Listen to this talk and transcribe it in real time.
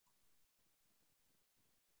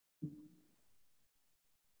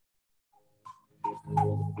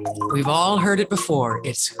We've all heard it before.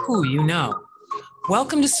 It's who you know.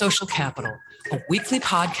 Welcome to Social Capital, a weekly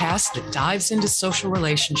podcast that dives into social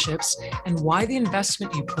relationships and why the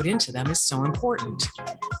investment you put into them is so important.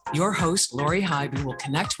 Your host, Lori Hybe, will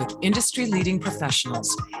connect with industry-leading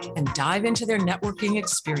professionals and dive into their networking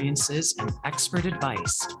experiences and expert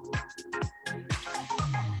advice.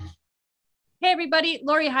 Hey, everybody,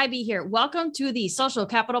 Lori Hybe here. Welcome to the Social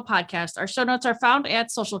Capital Podcast. Our show notes are found at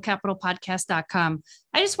socialcapitalpodcast.com.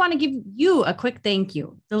 I just want to give you a quick thank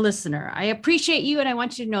you, the listener. I appreciate you, and I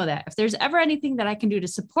want you to know that if there's ever anything that I can do to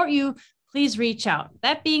support you, please reach out.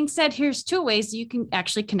 That being said, here's two ways you can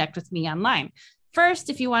actually connect with me online. First,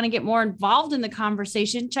 if you want to get more involved in the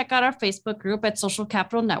conversation, check out our Facebook group at Social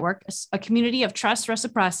Capital Network, a community of trust,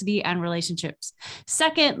 reciprocity, and relationships.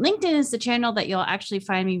 Second, LinkedIn is the channel that you'll actually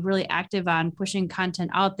find me really active on pushing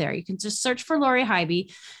content out there. You can just search for Lori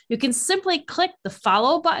Hybe. You can simply click the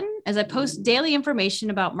follow button as I post daily information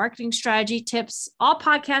about marketing strategy, tips, all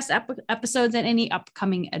podcast episodes, and any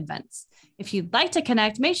upcoming events. If you'd like to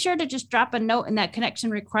connect, make sure to just drop a note in that connection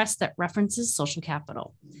request that references Social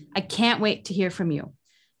Capital. I can't wait to hear from you.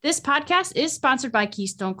 This podcast is sponsored by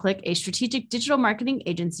Keystone Click, a strategic digital marketing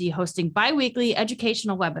agency hosting bi-weekly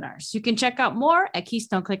educational webinars. You can check out more at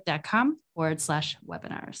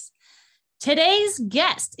keystoneclick.com/webinars. Today's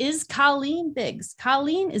guest is Colleen Biggs.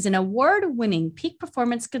 Colleen is an award-winning peak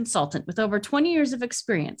performance consultant with over 20 years of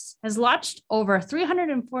experience, has launched over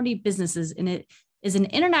 340 businesses in it, is an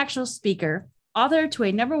international speaker, author to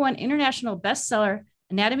a #1 international bestseller,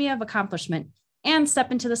 Anatomy of Accomplishment, and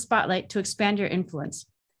Step into the Spotlight to Expand Your Influence.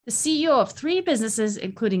 The CEO of 3 businesses,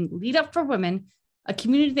 including Lead Up for Women, a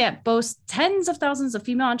community that boasts tens of thousands of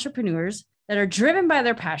female entrepreneurs that are driven by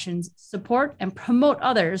their passions, support, and promote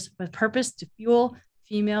others with purpose to fuel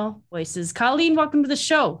female voices. Colleen, welcome to the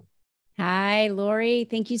show. Hi, Lori.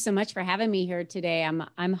 Thank you so much for having me here today.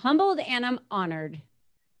 I'm humbled and I'm honored.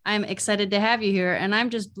 I'm excited to have you here, and I'm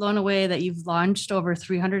just blown away that you've launched over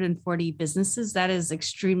 340 businesses. That is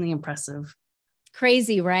extremely impressive.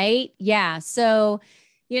 Crazy, right? Yeah. So,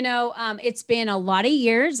 it's been a lot of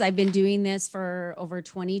years. I've been doing this for over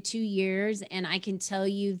 22 years, and I can tell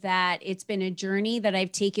you that it's been a journey that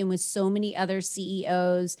I've taken with so many other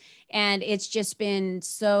CEOs, and it's just been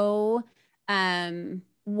so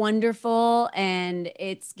wonderful, and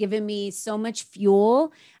it's given me so much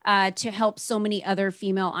fuel to help so many other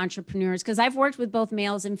female entrepreneurs, because I've worked with both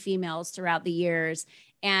males and females throughout the years.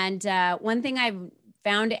 And one thing I've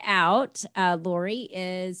found out, Lori,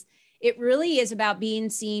 is it really is about being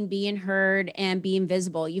seen, being heard, and being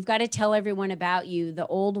visible. You've got to tell everyone about you. The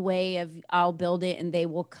old way of I'll build it and they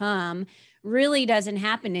will come really doesn't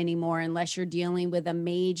happen anymore unless you're dealing with a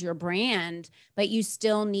major brand, but you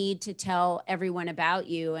still need to tell everyone about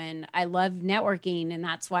you. And I love networking, and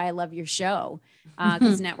that's why I love your show,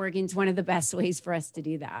 because networking is one of the best ways for us to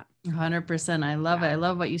do that. 100%. I love it. I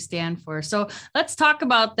love what you stand for. So let's talk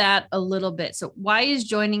about that a little bit. So why is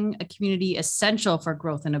joining a community essential for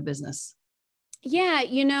growth in a business? Yeah,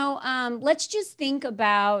 let's just think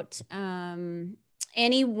about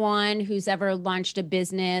anyone who's ever launched a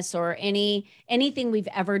business or anything we've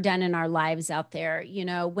ever done in our lives out there.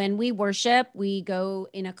 When we worship, we go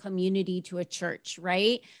in a community to a church,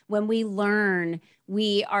 right? When we learn,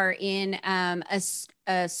 we are in a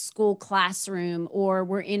school classroom, or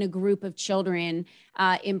we're in a group of children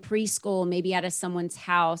in preschool, maybe out of someone's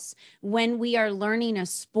house. When we are learning a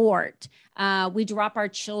sport, we drop our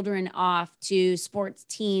children off to sports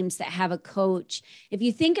teams that have a coach. If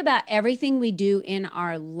you think about everything we do in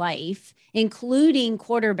our life, including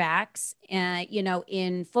quarterbacks,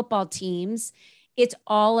 in football teams, it's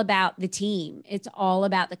all about the team. It's all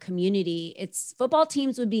about the community. Football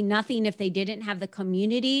teams would be nothing if they didn't have the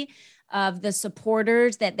community of the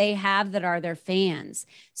supporters that they have that are their fans.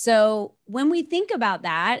 So when we think about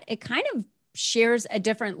that, it kind of shares a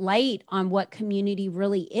different light on what community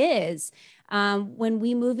really is. When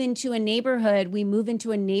we move into a neighborhood,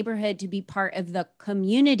 to be part of the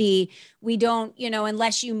community. We don't,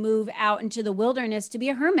 unless you move out into the wilderness to be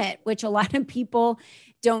a hermit, which a lot of people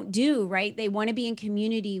don't do, right? They want to be in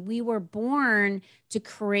community. We were born to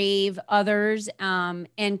crave others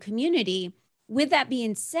and community. With that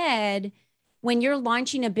being said, when you're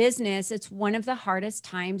launching a business, it's one of the hardest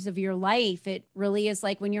times of your life. It really is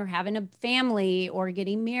like when you're having a family or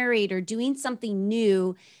getting married or doing something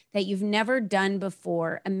new that you've never done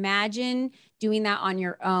before. Imagine doing that on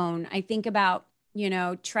your own. I think about,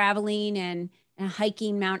 traveling and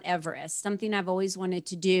hiking Mount Everest, something I've always wanted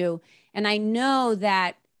to do. And I know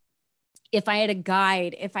that if I had a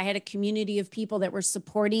guide, if I had a community of people that were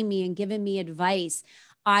supporting me and giving me advice,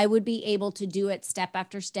 I would be able to do it step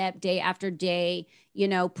after step, day after day,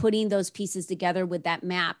 putting those pieces together with that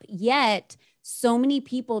map. Yet so many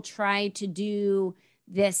people try to do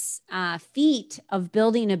this feat of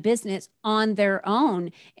building a business on their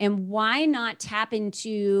own. And why not tap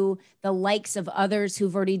into the likes of others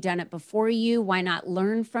who've already done it before you? Why not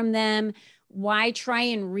learn from them? Why try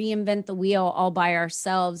and reinvent the wheel all by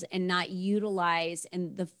ourselves and not utilize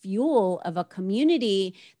and the fuel of a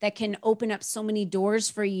community that can open up so many doors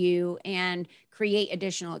for you and create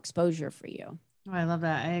additional exposure for you? Oh, I love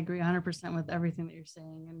that. I agree 100% with everything that you're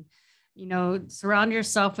saying. And surround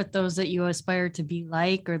yourself with those that you aspire to be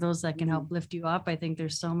like, or those that can help lift you up. I think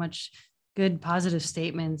there's so much good positive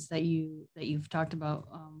statements that you've talked about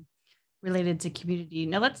related to community.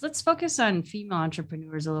 Now let's focus on female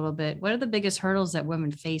entrepreneurs a little bit. What are the biggest hurdles that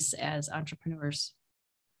women face as entrepreneurs?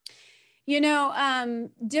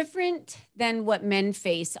 Different than what men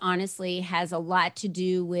face, honestly, has a lot to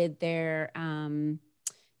do with their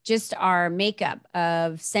just our makeup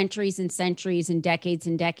of centuries and centuries and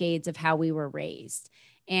decades of how we were raised.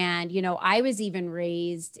 And, I was even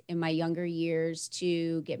raised in my younger years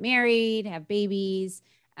to get married, have babies,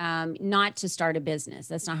 not to start a business.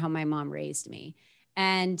 That's not how my mom raised me.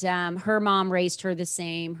 And her mom raised her the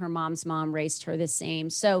same. Her mom's mom raised her the same.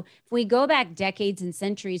 So if we go back decades and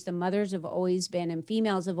centuries, the mothers have always been, and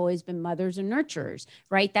females have always been mothers and nurturers,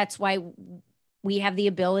 right? That's why we have the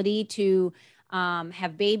ability to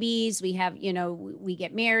have babies. We have, we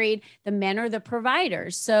get married. The men are the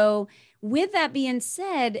providers. So with that being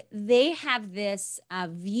said, they have this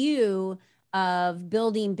view of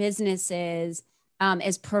building businesses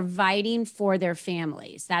as providing for their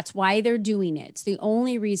families. That's why they're doing it. It's the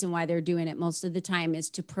only reason why they're doing it most of the time is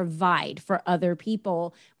to provide for other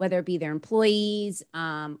people, whether it be their employees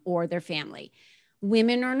or their family.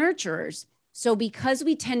 Women are nurturers. So because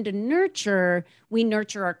we tend to nurture, we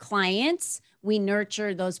nurture our clients, we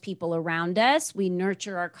nurture those people around us, we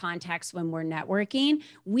nurture our contacts when we're networking.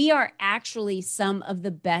 We are actually some of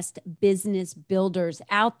the best business builders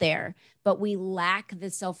out there, but we lack the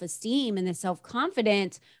self-esteem and the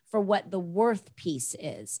self-confidence for what the worth piece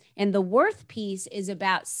is. And the worth piece is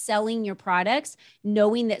about selling your products,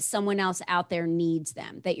 knowing that someone else out there needs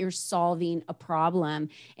them, that you're solving a problem.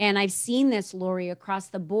 And I've seen this, Lori, across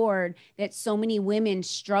the board, that so many women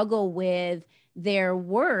struggle with their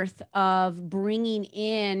worth of bringing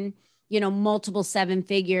in, multiple seven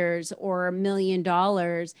figures or $1 million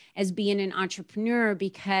as being an entrepreneur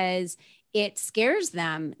because it scares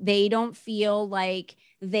them. They don't feel like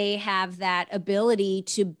they have that ability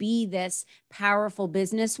to be this powerful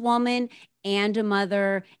businesswoman and a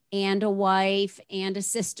mother and a wife and a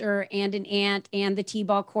sister and an aunt and the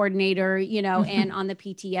T-ball coordinator, and on the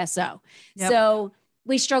PTSO. Yep. So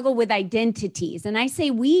we struggle with identities. And I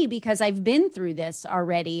say we because I've been through this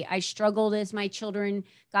already. I struggled as my children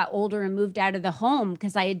got older and moved out of the home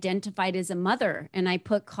because I identified as a mother. And I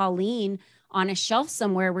put Colleen on a shelf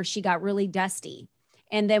somewhere where she got really dusty.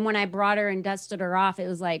 And then when I brought her and dusted her off, it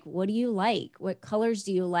was like, what do you like? What colors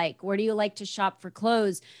do you like? Where do you like to shop for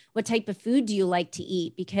clothes? What type of food do you like to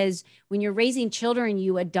eat? Because when you're raising children,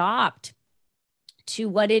 you adopt to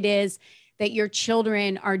what it is that your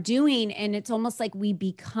children are doing. And it's almost like we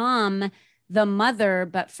become the mother,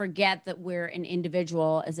 but forget that we're an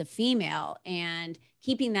individual as a female. And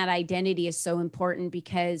keeping that identity is so important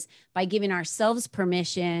because by giving ourselves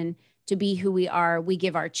permission to be who we are, we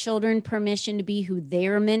give our children permission to be who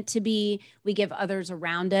they're meant to be. We give others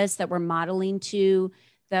around us that we're modeling to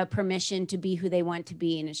the permission to be who they want to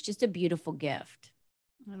be. And it's just a beautiful gift.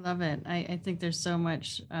 I love it. I think there's so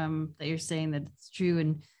much that you're saying that it's true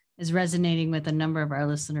and is resonating with a number of our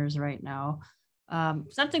listeners right now.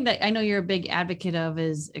 Something that I know you're a big advocate of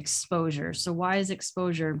is exposure. So why is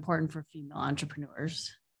exposure important for female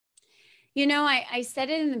entrepreneurs? I said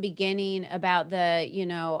it in the beginning about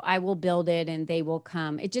the, I will build it and they will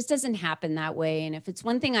come. It just doesn't happen that way. And if it's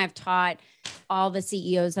one thing I've taught all the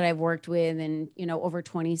CEOs that I've worked with and, over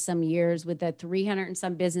 20 some years with the 300 and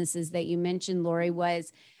some businesses that you mentioned, Lori,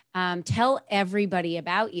 was tell everybody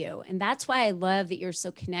about you. And that's why I love that you're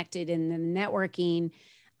so connected in the networking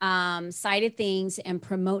side of things and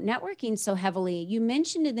promote networking so heavily. You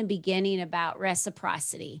mentioned in the beginning about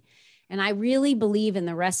reciprocity. And I really believe in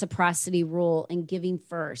the reciprocity rule and giving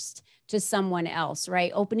first to someone else,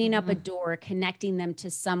 right? Opening up a door, connecting them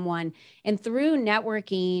to someone. And through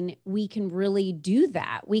networking, we can really do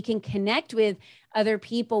that. We can connect with other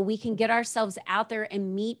people. We can get ourselves out there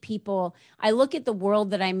and meet people. I look at the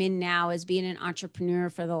world that I'm in now as being an entrepreneur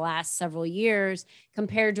for the last several years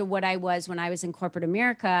compared to what I was when I was in corporate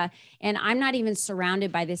America. And I'm not even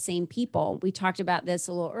surrounded by the same people. We talked about this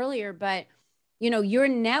a little earlier, but your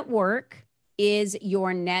network is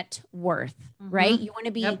your net worth, right? You want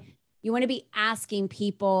to be, you want to be asking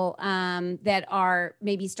people that are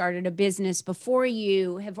maybe started a business before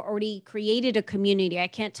you, have already created a community. I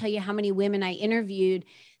can't tell you how many women I interviewed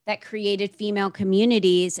that created female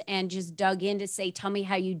communities and just dug in to say, tell me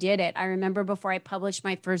how you did it. I remember before I published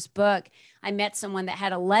my first book, I met someone that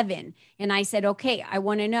had 11 and I said, okay, I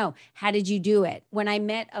want to know, how did you do it? When I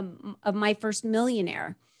met my first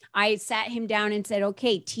millionaire, I sat him down and said,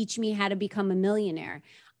 okay, teach me how to become a millionaire.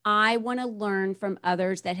 I want to learn from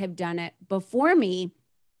others that have done it before me.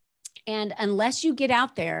 And unless you get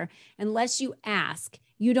out there, unless you ask,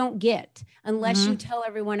 you don't get. Unless you tell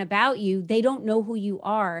everyone about you, they don't know who you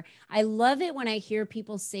are. I love it when I hear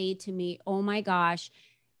people say to me, oh my gosh,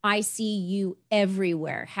 I see you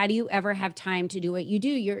everywhere. How do you ever have time to do what you do?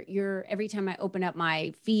 You're every time I open up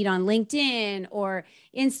my feed on LinkedIn or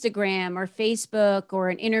Instagram or Facebook or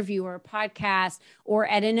an interview or a podcast or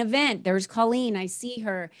at an event, there's Colleen, I see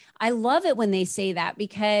her. I love it when they say that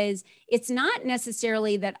because it's not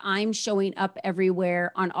necessarily that I'm showing up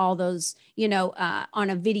everywhere on all those, on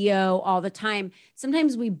a video all the time.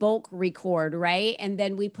 Sometimes we bulk record, right? And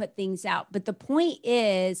then we put things out. But the point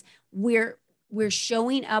is we're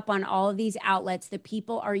showing up on all of these outlets that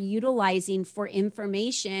people are utilizing for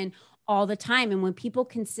information all the time. And when people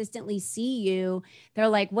consistently see you, they're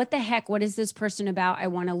like, what the heck? What is this person about? I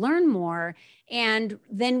want to learn more. And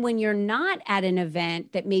then when you're not at an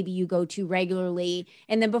event that maybe you go to regularly,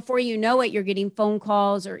 and then before you know it, you're getting phone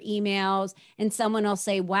calls or emails, and someone will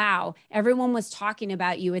say, wow, everyone was talking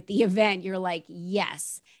about you at the event. You're like,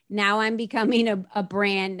 yes. Now I'm becoming a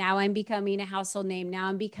brand. Now I'm becoming a household name. Now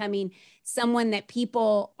I'm becoming someone that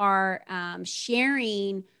people are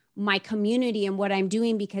sharing my community and what I'm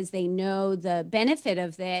doing because they know the benefit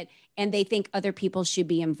of it and they think other people should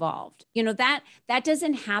be involved. That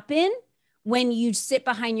doesn't happen when you sit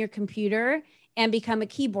behind your computer and become a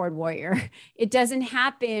keyboard warrior. It doesn't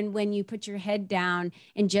happen when you put your head down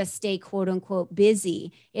and just stay quote unquote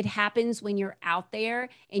busy. It happens when you're out there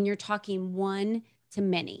and you're talking one to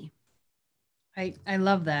many. I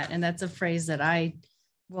love that. And that's a phrase that I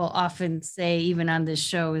will often say, even on this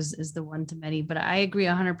show, is the one to many. But I agree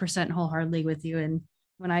 100% wholeheartedly with you. And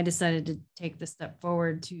when I decided to take the step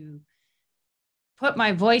forward to put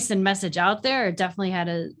my voice and message out there, it definitely had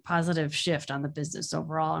a positive shift on the business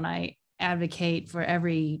overall. And I advocate for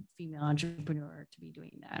every female entrepreneur to be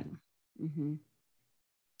doing that.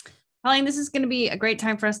 Colleen, this is going to be a great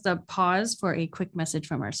time for us to pause for a quick message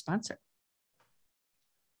from our sponsor.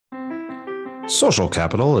 Social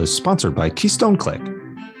Capital is sponsored by Keystone Click.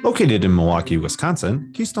 Located in Milwaukee,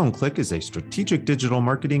 Wisconsin, Keystone Click is a strategic digital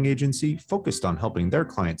marketing agency focused on helping their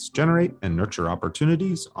clients generate and nurture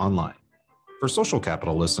opportunities online. For Social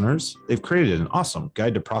Capital listeners, they've created an awesome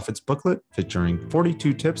Guide to Profits booklet featuring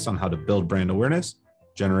 42 tips on how to build brand awareness,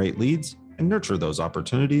 generate leads, and nurture those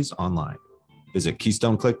opportunities online. Visit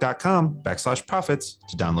keystoneclick.com/profits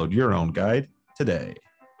to download your own guide today.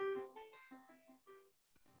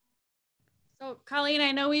 So, Colleen,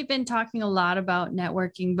 I know we've been talking a lot about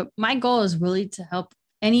networking, but my goal is really to help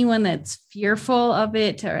anyone that's fearful of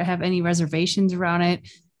it or have any reservations around it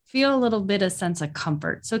feel a little bit of sense of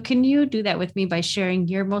comfort. So can you do that with me by sharing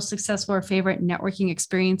your most successful or favorite networking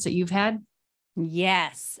experience that you've had?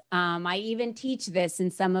 Yes. I even teach this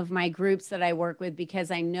in some of my groups that I work with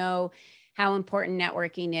because I know how important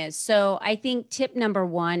networking is. So I think tip number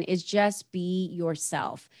one is just be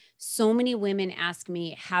yourself. So many women ask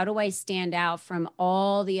me, how do I stand out from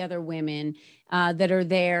all the other women that are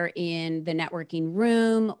there in the networking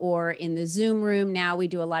room or in the Zoom room? Now we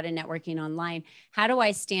do a lot of networking online. How do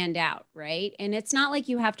I stand out, right? And it's not like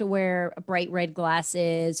you have to wear bright red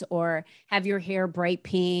glasses or have your hair bright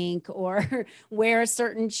pink or wear a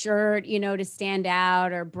certain shirt, to stand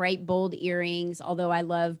out, or bright, bold earrings. Although I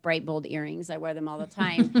love bright, bold earrings. I wear them all the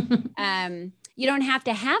time. You don't have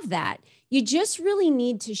to have that. You just really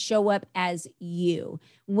need to show up as you.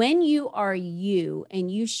 When you are you and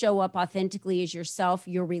you show up authentically as yourself,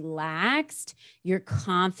 you're relaxed, you're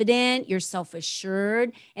confident, you're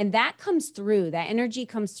self-assured, and that comes through. That energy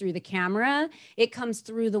comes through the camera. It comes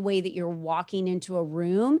through the way that you're walking into a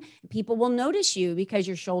room. People will notice you because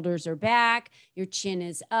your shoulders are back, your chin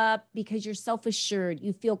is up, because you're self-assured.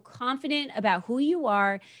 You feel confident about who you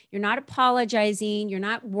are. You're not apologizing. You're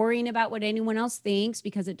not worrying about what anyone else thinks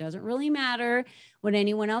because it doesn't really matter what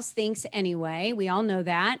anyone else thinks anyway. We all know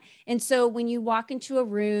that. And so when you walk into a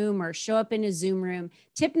room or show up in a Zoom room,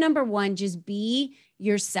 tip number one, just be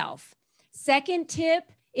yourself. Second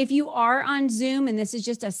tip, if you are on Zoom, and this is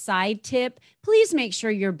just a side tip, please make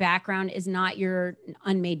sure your background is not your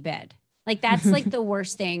unmade bed. Like that's like the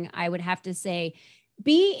worst thing I would have to say.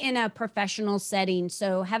 Be in a professional setting.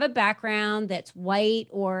 So have a background that's white,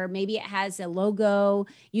 or maybe it has a logo.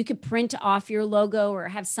 You could print off your logo or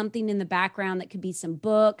have something in the background that could be some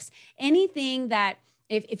books, anything that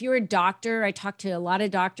if you're a doctor, I talk to a lot of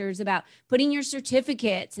doctors about putting your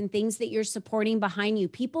certificates and things that you're supporting behind you.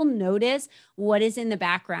 People notice what is in the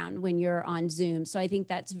background when you're on Zoom. So I think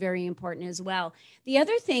that's very important as well. The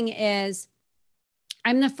other thing is,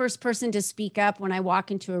 I'm the first person to speak up when I walk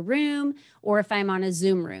into a room or if I'm on a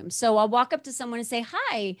Zoom room. So I'll walk up to someone and say,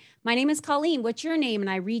 "Hi, my name is Colleen. What's your name?" And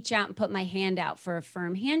I reach out and put my hand out for a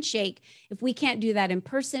firm handshake. If we can't do that in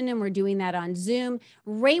person and we're doing that on Zoom,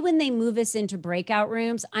 right when they move us into breakout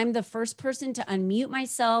rooms, I'm the first person to unmute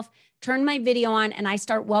myself, turn my video on, and I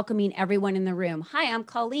start welcoming everyone in the room. "Hi, I'm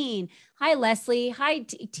Colleen. Hi, Leslie. Hi,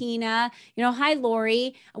 Tina. Hi,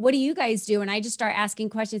 Lori. What do you guys do?" And I just start asking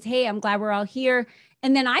questions. "Hey, I'm glad we're all here."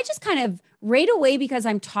 And then I just kind of right away, because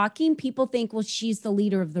I'm talking, people think, well, she's the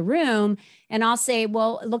leader of the room. And I'll say,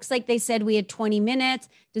 well, it looks like they said we had 20 minutes.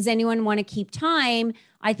 Does anyone want to keep time?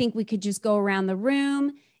 I think we could just go around the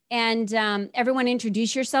room and everyone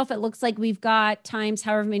introduce yourself. It looks like we've got times,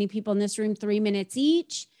 however many people in this room, 3 minutes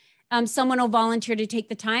each. Someone will volunteer to take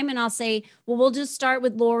the time and I'll say, well, we'll just start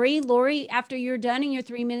with Lori. Lori, after you're done and your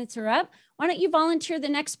 3 minutes are up, why don't you volunteer the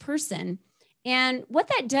next person? And what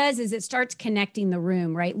that does is it starts connecting the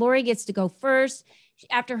room, right? Lori gets to go first.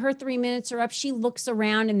 After her 3 minutes are up, she looks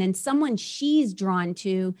around and then someone she's drawn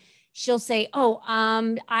to, she'll say,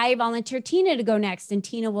 I volunteered Tina to go next. And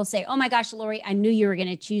Tina will say, "Oh my gosh, Lori, I knew you were going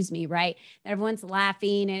to choose me," right? Everyone's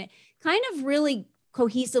laughing and it kind of really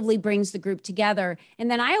cohesively brings the group together.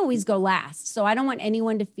 And then I always go last. So I don't want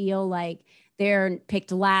anyone to feel like they're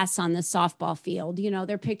picked last on the softball field.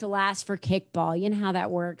 They're picked last for kickball. You know how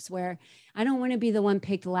that works, where I don't want to be the one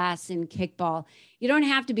picked last in kickball. You don't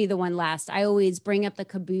have to be the one last. I always bring up the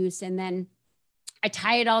caboose and then I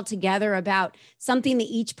tie it all together about something that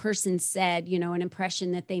each person said, an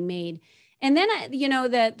impression that they made. And then,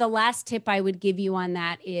 the last tip I would give you on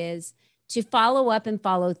that is to follow up and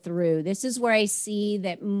follow through. This is where I see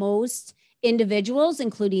that most individuals,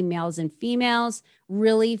 including males and females,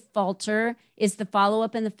 really falter, is the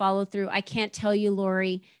follow-up and the follow-through. I can't tell you,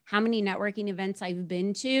 Lori, how many networking events I've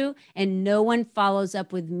been to and no one follows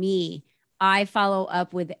up with me. I follow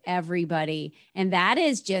up with everybody. And that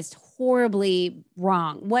is just horribly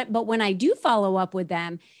wrong. But when I do follow up with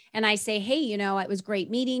them and I say, "Hey, it was great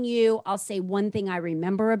meeting you," I'll say one thing I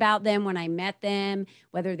remember about them when I met them,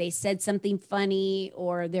 whether they said something funny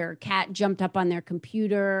or their cat jumped up on their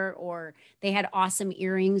computer or they had awesome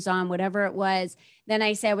earrings on, whatever it was. Then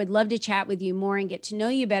I say, "I would love to chat with you more and get to know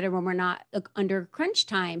you better when we're not under crunch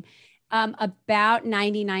time." About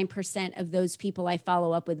 99% of those people I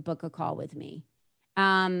follow up with book a call with me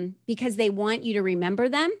because they want you to remember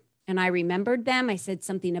them. And I remembered them. I said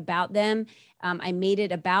something about them. I made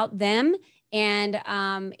it about them. And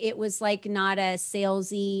it was like not a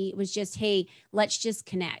salesy. It was just, "Hey, let's just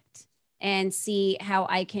connect and see how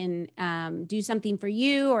I can do something for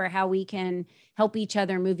you or how we can help each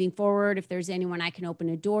other moving forward. If there's anyone I can open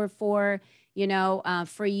a door for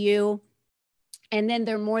you." And then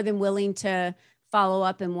they're more than willing to follow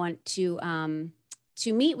up and want to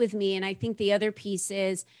meet with me. And I think the other piece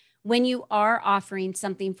is when you are offering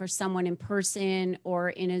something for someone in person or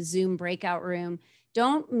in a Zoom breakout room,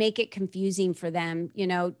 don't make it confusing for them.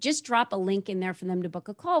 Just drop a link in there for them to book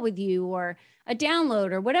a call with you or a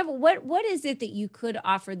download or whatever. What is it that you could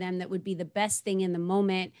offer them that would be the best thing in the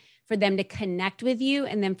moment for them to connect with you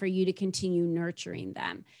and then for you to continue nurturing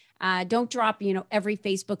them? Don't drop, every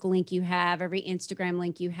Facebook link you have, every Instagram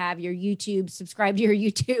link you have, your YouTube, subscribe to your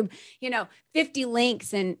YouTube, 50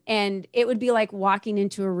 links. And it would be like walking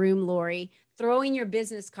into a room, Lori, throwing your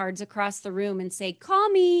business cards across the room and say, "Call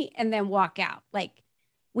me," and then walk out. Like,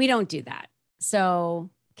 we don't do that.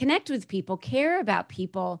 So connect with people, care about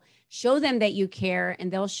people, show them that you care,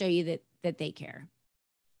 and they'll show you that they care.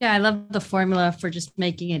 Yeah, I love the formula for just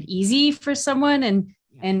making it easy for someone and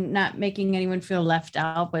not making anyone feel left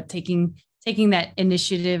out, but taking that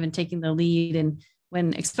initiative and taking the lead. And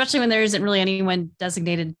especially when there isn't really anyone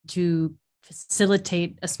designated to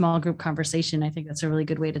facilitate a small group conversation, I think that's a really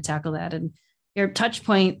good way to tackle that. And your touch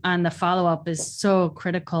point on the follow-up is so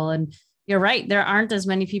critical. And you're right, there aren't as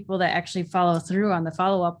many people that actually follow through on the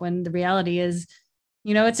follow-up when the reality is,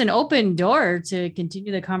 it's an open door to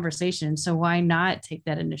continue the conversation. So why not take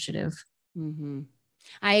that initiative? Mm-hmm.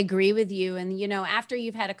 I agree with you. And, after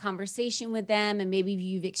you've had a conversation with them and maybe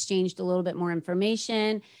you've exchanged a little bit more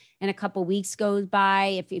information and a couple weeks goes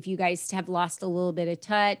by, if you guys have lost a little bit of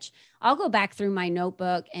touch, I'll go back through my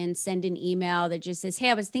notebook and send an email that just says,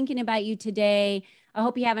 hey, I was thinking about you today. I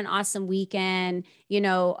hope you have an awesome weekend.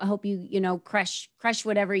 I hope you crush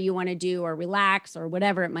whatever you want to do, or relax, or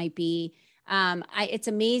whatever it might be. It's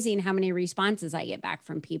amazing how many responses I get back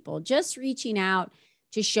from people just reaching out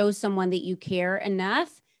to show someone that you care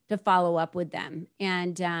enough to follow up with them.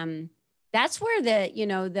 And that's where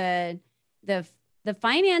the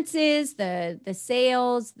finances, the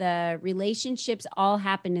sales, the relationships all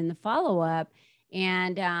happen in the follow-up.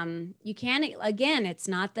 And you can't, again, it's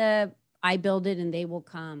not the I build it and they will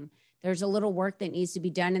come. There's a little work that needs to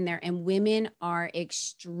be done in there. And women are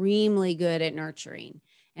extremely good at nurturing.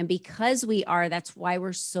 And because we are, that's why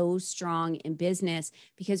we're so strong in business,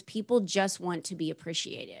 because people just want to be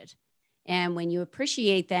appreciated. And when you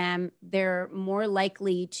appreciate them, they're more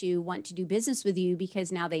likely to want to do business with you,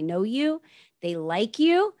 because now they know you, they like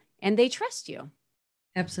you, and they trust you.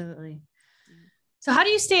 Absolutely. So how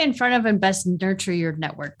do you stay in front of and best nurture your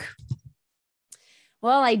network?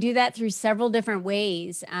 Well, I do that through several different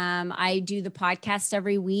ways. I do the podcast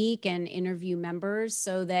every week and interview members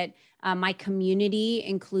so that my community,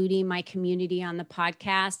 including my community on the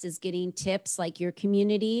podcast, is getting tips like your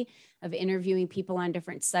community of interviewing people on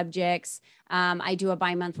different subjects. I do a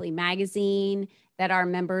bi-monthly magazine that our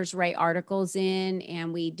members write articles in,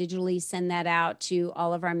 and we digitally send that out to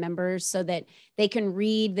all of our members so that they can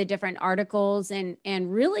read the different articles and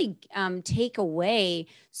really take away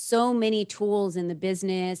so many tools in the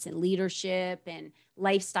business and leadership and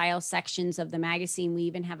lifestyle sections of the magazine. We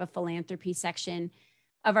even have a philanthropy section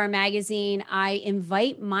of our magazine. I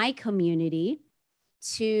invite my community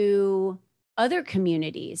to other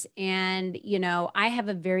communities. And, I have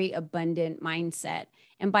a very abundant mindset.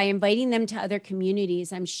 And by inviting them to other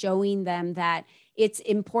communities, I'm showing them that it's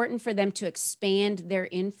important for them to expand their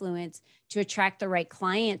influence to attract the right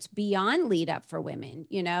clients beyond Lead Up for Women,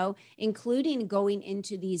 including going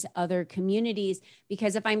into these other communities.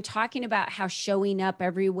 Because if I'm talking about how showing up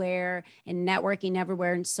everywhere and networking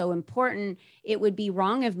everywhere is so important, it would be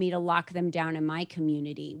wrong of me to lock them down in my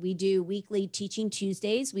community. We do weekly Teaching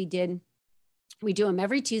Tuesdays. We do them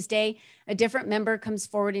every Tuesday. A different member comes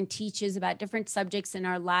forward and teaches about different subjects in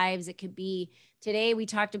our lives. It could be, today we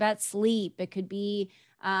talked about sleep. It could be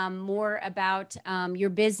more about your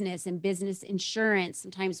business and business insurance.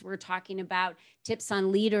 Sometimes we're talking about tips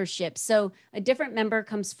on leadership. So a different member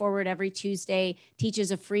comes forward every Tuesday, teaches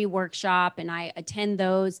a free workshop, and I attend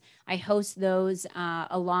those. I host those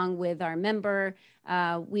along with our member.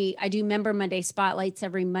 I do Member Monday Spotlights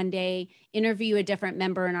every Monday, interview a different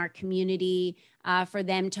member in our community for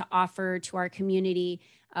them to offer to our community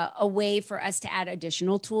a way for us to add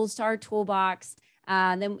additional tools to our toolbox.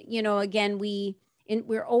 Then, again,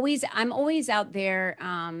 I'm always out there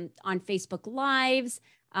on Facebook Lives.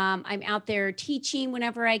 I'm out there teaching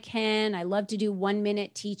whenever I can. I love to do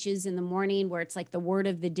 1-minute teaches in the morning where it's like the word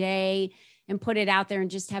of the day, and put it out there and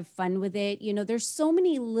just have fun with it. There's so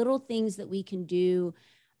many little things that we can do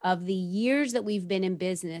of the years that we've been in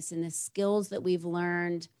business and the skills that we've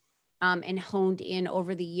learned and honed in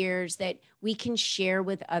over the years that we can share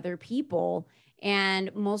with other people.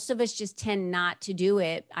 And most of us just tend not to do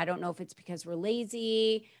it. I don't know if it's because we're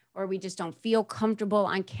lazy or we just don't feel comfortable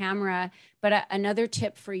on camera. But another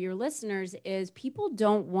tip for your listeners is people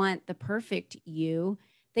don't want the perfect you.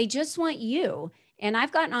 They just want you. And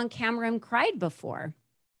I've gotten on camera and cried before.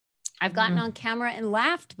 I've gotten on camera and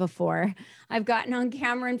laughed before. I've gotten on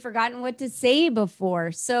camera and forgotten what to say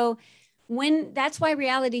before. So that's why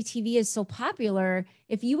reality TV is so popular.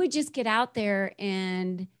 If you would just get out there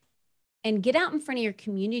and get out in front of your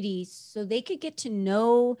community so they could get to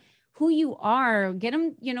know who you are, get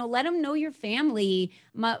them, let them know your family.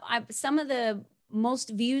 Some of the most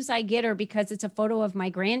views I get are because it's a photo of my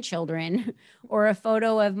grandchildren or a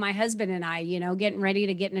photo of my husband and I, getting ready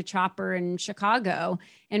to get in a chopper in Chicago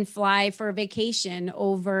and fly for a vacation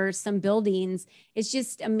over some buildings. It's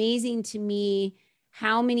just amazing to me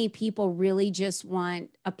how many people really just want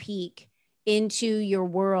a peek into your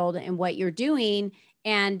world and what you're doing.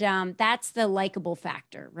 And that's the likable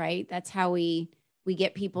factor, right? That's how we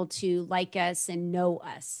get people to like us and know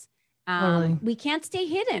us. Totally. We can't stay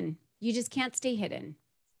hidden. You just can't stay hidden.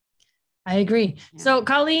 I agree. Yeah. So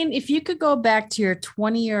Colleen, if you could go back to your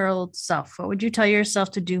 20-year-old self, what would you tell yourself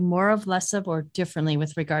to do more of, less of, or differently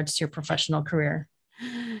with regards to your professional career?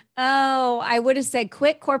 Oh, I would have said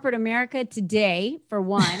quit corporate America today, for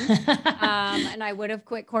one. And I would have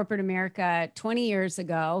quit corporate America 20 years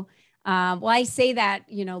ago. Well, I say that,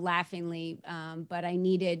 laughingly, but I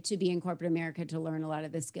needed to be in corporate America to learn a lot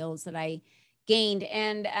of the skills that I gained.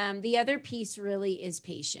 And the other piece really is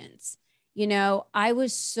patience. You know, I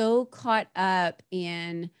was so caught up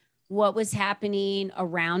in what was happening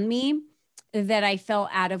around me that I felt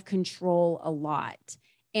out of control a lot.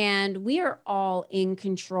 And we are all in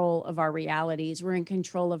control of our realities. We're in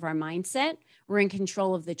control of our mindset. We're in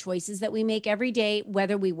control of the choices that we make every day,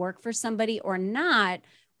 whether we work for somebody or not,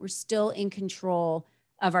 we're still in control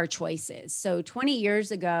of our choices. So 20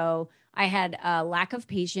 years ago, I had a lack of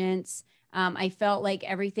patience. I felt like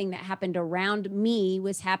everything that happened around me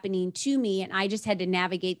was happening to me, and I just had to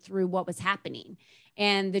navigate through what was happening.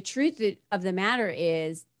 And the truth of the matter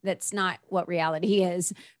is that's not what reality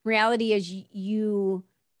is. Reality is you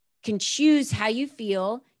can choose how you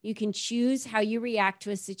feel. You can choose how you react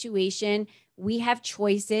to a situation. We have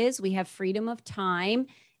choices. We have freedom of time.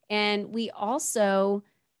 And we also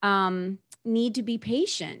need to be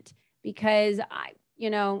patient because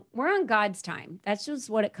we're on God's time. That's just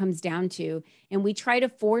what it comes down to. And we try to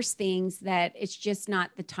force things that it's just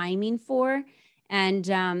not the timing for. And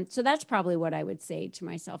so that's probably what I would say to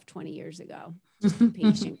myself 20 years ago. Just be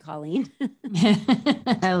patient, Colleen.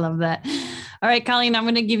 I love that. All right, Colleen, I'm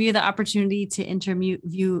going to give you the opportunity to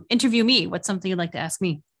interview me. What's something you'd like to ask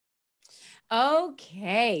me?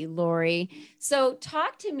 Okay, Lori. So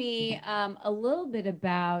talk to me a little bit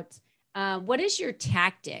about what is your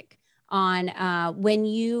tactic on when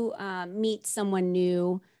you meet someone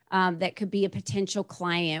new that could be a potential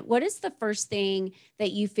client? What is the first thing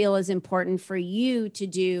that you feel is important for you to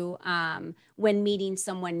do when meeting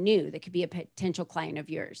someone new that could be a potential client of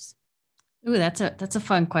yours? Ooh, that's a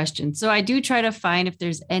fun question. So I do try to find if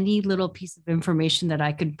there's any little piece of information that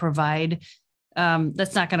I could provide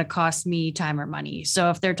that's not going to cost me time or money. So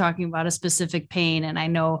if they're talking about a specific pain and I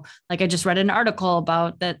know, like I just read an article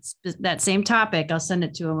about that same topic, I'll send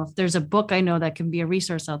it to them. If there's a book I know that can be a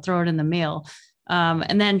resource, I'll throw it in the mail.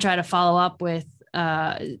 And then try to follow up with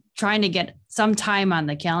trying to get some time on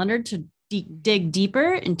the calendar to dig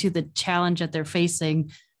deeper into the challenge that they're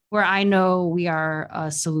facing, where I know we are a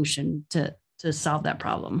solution to solve that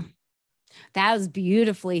problem. That was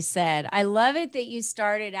beautifully said. I love it that you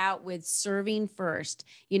started out with serving first,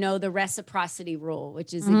 the reciprocity rule,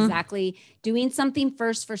 which is exactly doing something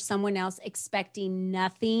first for someone else, expecting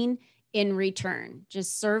nothing in return,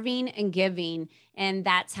 just serving and giving. And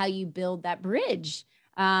that's how you build that bridge.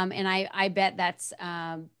 And I bet that's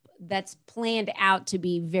planned out to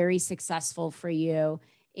be very successful for you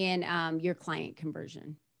in your client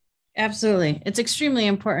conversion. Absolutely. It's extremely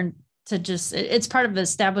important to it's part of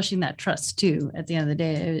establishing that trust too, at the end of the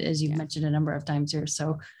day, as you've mentioned a number of times here.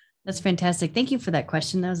 So that's fantastic. Thank you for that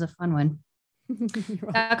question. That was a fun one.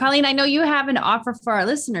 Colleen, I know you have an offer for our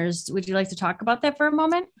listeners. Would you like to talk about that for a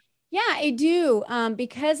moment? Yeah, I do.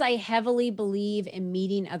 Because I heavily believe in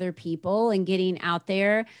meeting other people and getting out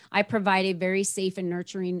there. I provide a very safe and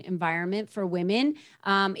nurturing environment for women,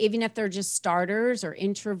 even if they're just starters or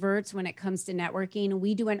introverts when it comes to networking.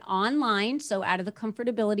 We do an online, so out of the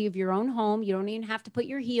comfortability of your own home, you don't even have to put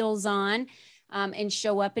your heels on and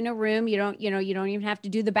show up in a room. You don't even have to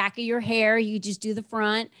do the back of your hair. You just do the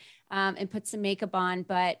front. And put some makeup on,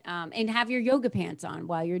 and have your yoga pants on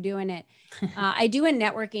while you're doing it. I do a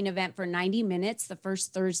networking event for 90 minutes the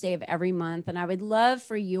first Thursday of every month. And I would love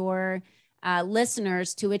for your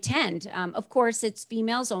listeners to attend. Of course, it's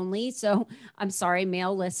females only. So I'm sorry,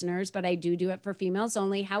 male listeners, but I do it for females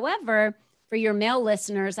only. However, for your male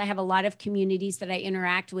listeners, I have a lot of communities that I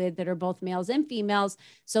interact with that are both males and females.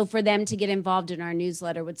 So for them to get involved in our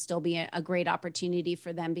newsletter would still be a great opportunity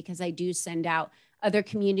for them, because I do send out other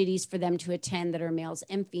communities for them to attend that are males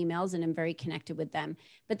and females, and I'm very connected with them.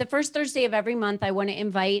 But the first Thursday of every month, I want to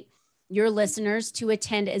invite your listeners to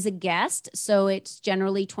attend as a guest. So it's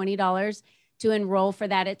generally $20 to enroll for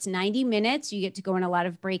that. It's 90 minutes. You get to go in a lot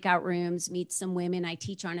of breakout rooms, meet some women. I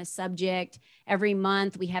teach on a subject every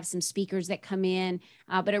month. We have some speakers that come in,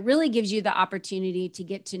 but it really gives you the opportunity to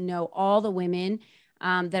get to know all the women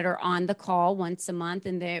that are on the call once a month.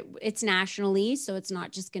 And it's nationally, so it's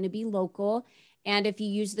not just going to be local. And if you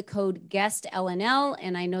use the code GUESTLNL,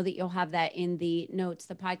 and I know that you'll have that in the notes,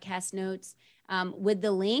 the podcast notes, with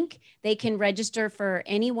the link, they can register for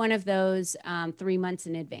any one of those 3 months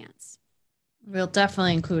in advance. We'll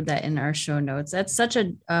definitely include that in our show notes. That's such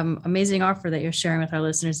an amazing offer that you're sharing with our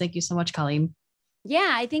listeners. Thank you so much, Colleen.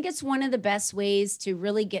 Yeah, I think it's one of the best ways to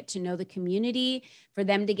really get to know the community, for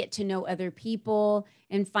them to get to know other people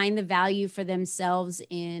and find the value for themselves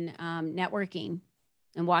in networking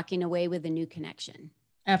and walking away with a new connection.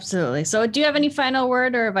 Absolutely. So do you have any final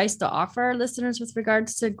word or advice to offer our listeners with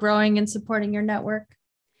regards to growing and supporting your network?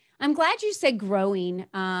 I'm glad you said growing,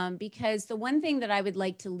 because the one thing that I would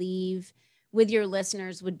like to leave with your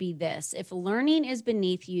listeners would be this: if learning is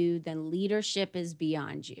beneath you, then leadership is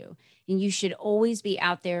beyond you. And you should always be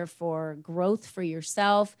out there for growth for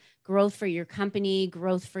yourself, growth for your company,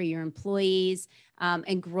 growth for your employees,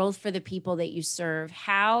 and growth for the people that you serve.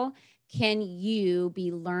 How can you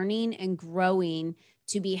be learning and growing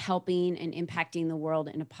to be helping and impacting the world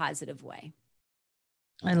in a positive way?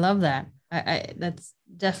 I love that. I that's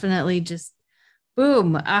definitely just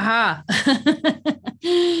boom. Aha.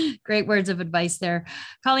 Great words of advice there.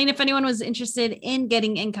 Colleen, if anyone was interested in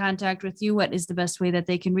getting in contact with you, what is the best way that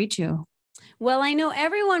they can reach you? Well, I know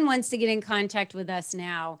everyone wants to get in contact with us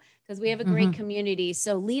now because we have a great community.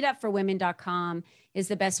 So leadupforwomen.com is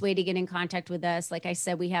the best way to get in contact with us. Like I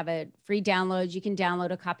said, we have a free download. You can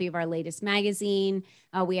download a copy of our latest magazine.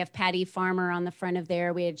 We have Patty Farmer on the front of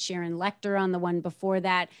there. We had Sharon Lecter on the one before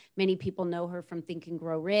that. Many people know her from Think and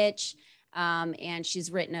Grow Rich. And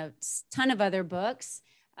she's written a ton of other books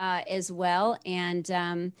as well. And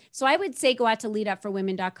so I would say go out to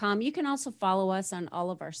leadupforwomen.com. You can also follow us on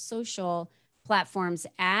all of our social platforms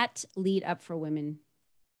at Lead Up for Women.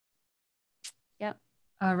 Yep.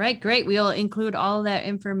 All right, great. We'll include all of that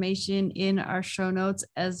information in our show notes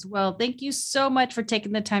as well. Thank you so much for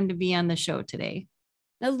taking the time to be on the show today.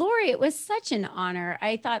 Now, Lori, it was such an honor.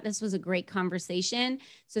 I thought this was a great conversation.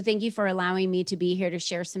 So thank you for allowing me to be here to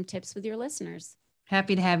share some tips with your listeners.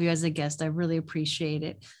 Happy to have you as a guest. I really appreciate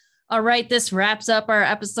it. All right, this wraps up our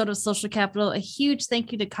episode of Social Capital. A huge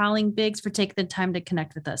thank you to Colleen Biggs for taking the time to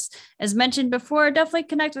connect with us. As mentioned before, definitely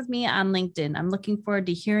connect with me on LinkedIn. I'm looking forward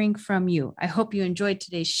to hearing from you. I hope you enjoyed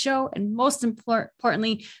today's show. And most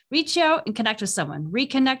importantly, reach out and connect with someone.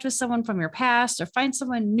 Reconnect with someone from your past or find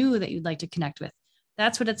someone new that you'd like to connect with.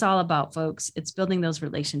 That's what it's all about, folks. It's building those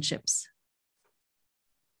relationships.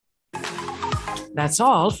 That's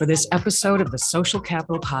all for this episode of the Social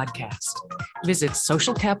Capital Podcast. Visit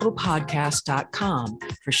socialcapitalpodcast.com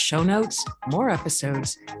for show notes, more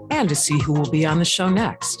episodes, and to see who will be on the show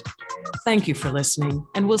next. Thank you for listening,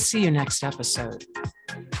 and we'll see you next episode.